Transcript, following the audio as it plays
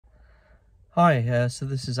Hi, so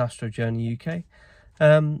this is Astro Journey UK.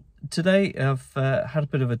 Today I've had a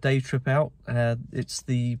bit of a day trip out. It's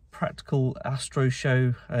the Practical Astro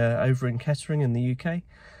show over in Kettering in the UK.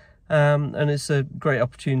 And it's a great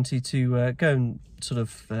opportunity to go and sort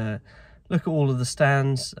of look at all of the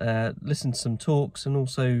stands, listen to some talks, and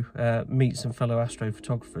also meet some fellow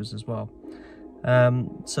astrophotographers as well.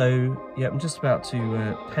 So yeah, I'm just about to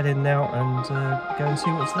head in now and go and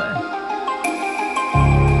see what's there.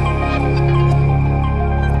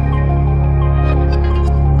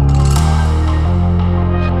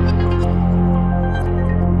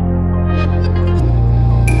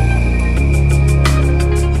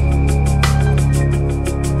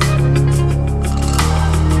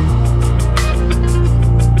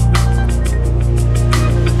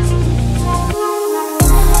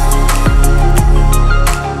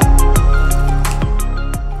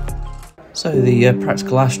 So the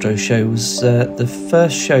Practical Astro show was the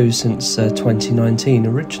first show since 2019.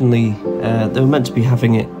 Originally, they were meant to be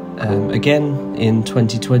having it again in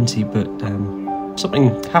 2020, but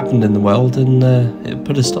something happened in the world and it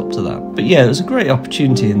put a stop to that. But yeah, it was a great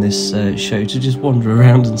opportunity in this show to just wander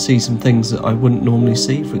around and see some things that I wouldn't normally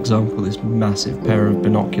see. For example, this massive pair of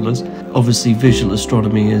binoculars. Obviously, visual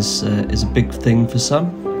astronomy is a big thing for some,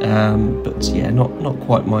 but yeah, not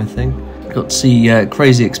quite my thing. Got to see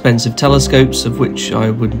crazy expensive telescopes, of which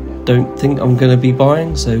I don't think I'm going to be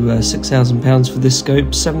buying. So £6,000 for this scope,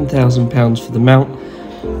 £7,000 for the mount.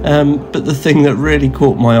 But the thing that really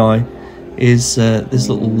caught my eye is this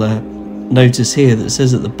little notice here that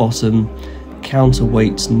says at the bottom,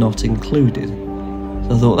 counterweights not included.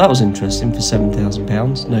 So I thought that was interesting for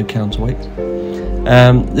 £7,000, no counterweight.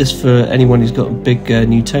 This for anyone who's got a big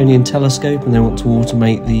Newtonian telescope and they want to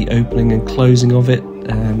automate the opening and closing of it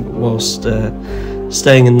whilst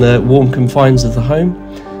staying in the warm confines of the home.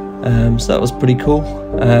 So that was pretty cool.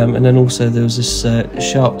 And then also there was this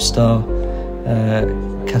Sharp Star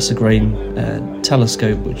Cassegrain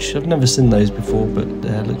telescope, which I've never seen those before, but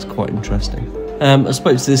looks quite interesting. I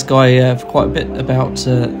spoke to this guy for quite a bit about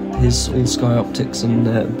his all-sky optics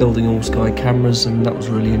and building all-sky cameras, and that was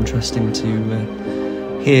really interesting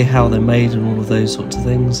to hear how they're made and all of those sorts of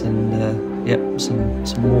things. And yep,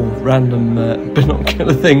 some more random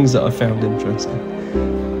binocular things that I found interesting.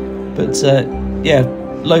 But yeah,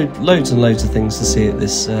 loads and loads of things to see at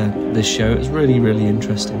this show. It was really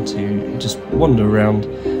interesting to just wander around,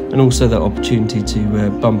 and also that opportunity to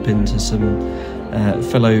bump into some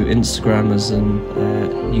fellow Instagrammers and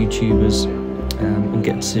YouTubers and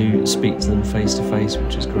get to speak to them face to face,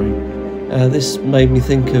 which is great. This made me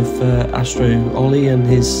think of Astro Ollie and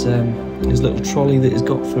his little trolley that he's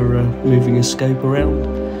got for moving his scope around.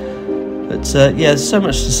 But yeah, there's so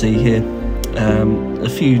much to see here. A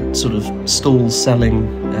few sort of stalls selling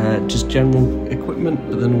just general equipment,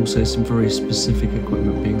 but then also some very specific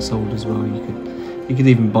equipment being sold as well. You could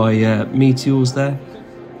even buy meteors there.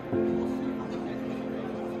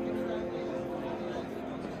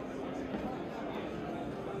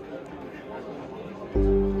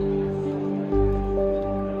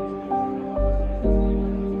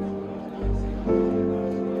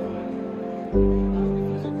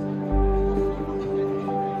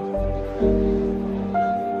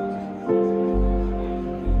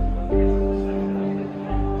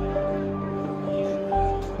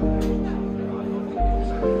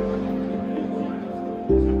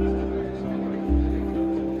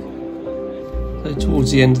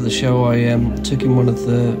 Towards the end of the show, I took in one of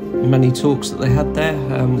the many talks that they had there.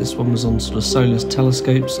 This one was on sort of solar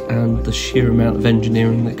telescopes and the sheer amount of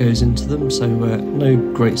engineering that goes into them. So no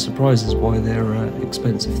great surprises why they're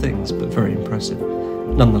expensive things, but very impressive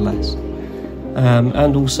nonetheless.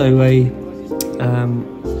 And also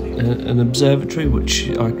an observatory, which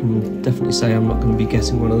I can definitely say I'm not going to be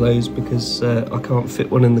getting one of those because I can't fit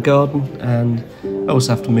one in the garden, and I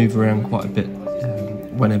also have to move around quite a bit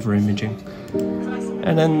whenever imaging.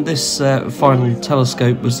 And then this final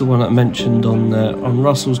telescope was the one I mentioned on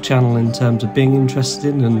Russell's channel in terms of being interested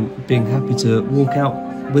in and being happy to walk out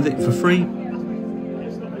with it for free.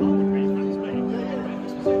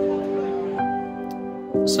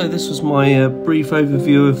 So this was my brief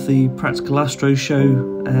overview of the Practical Astro show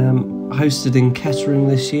hosted in Kettering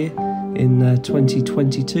this year in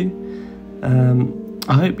 2022.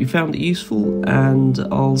 I hope you found it useful, and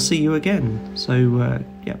I'll see you again. So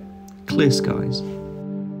yeah, clear skies.